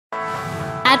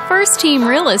At First Team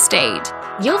Real Estate,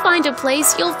 you'll find a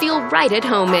place you'll feel right at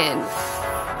home in.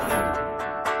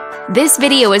 This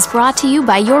video is brought to you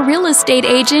by your real estate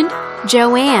agent,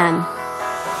 Joanne.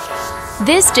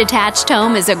 This detached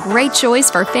home is a great choice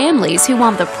for families who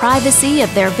want the privacy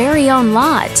of their very own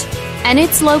lot, and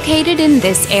it's located in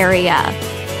this area.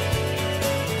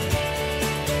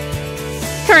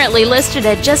 Currently listed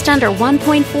at just under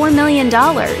 $1.4 million,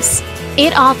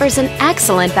 it offers an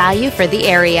excellent value for the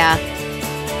area.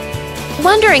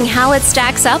 Wondering how it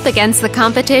stacks up against the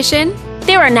competition?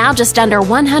 There are now just under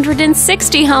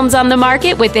 160 homes on the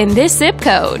market within this zip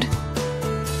code.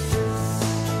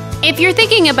 If you're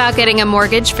thinking about getting a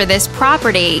mortgage for this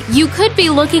property, you could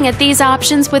be looking at these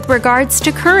options with regards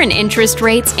to current interest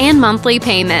rates and monthly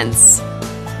payments.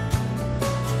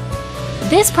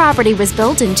 This property was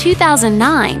built in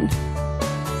 2009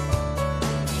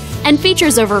 and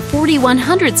features over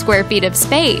 4,100 square feet of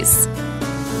space,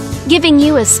 giving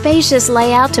you a spacious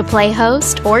layout to play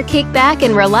host or kick back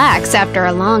and relax after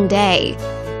a long day.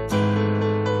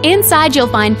 Inside, you'll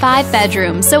find 5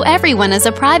 bedrooms, so everyone has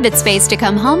a private space to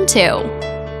come home to,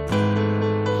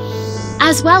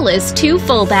 as well as 2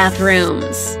 full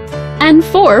bathrooms and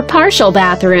 4 partial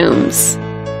bathrooms.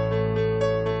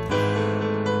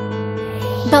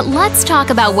 But let's talk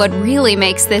about what really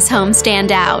makes this home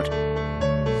stand out.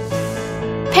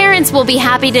 Parents will be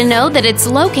happy to know that it's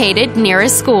located near a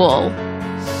school.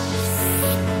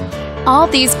 All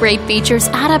these great features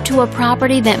add up to a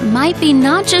property that might be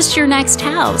not just your next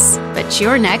house, but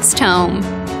your next home.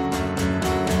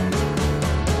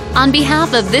 On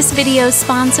behalf of this video's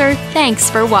sponsor, thanks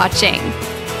for watching.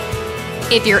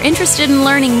 If you're interested in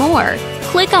learning more,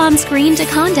 click on screen to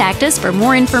contact us for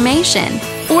more information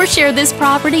or share this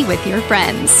property with your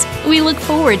friends. We look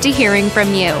forward to hearing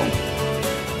from you.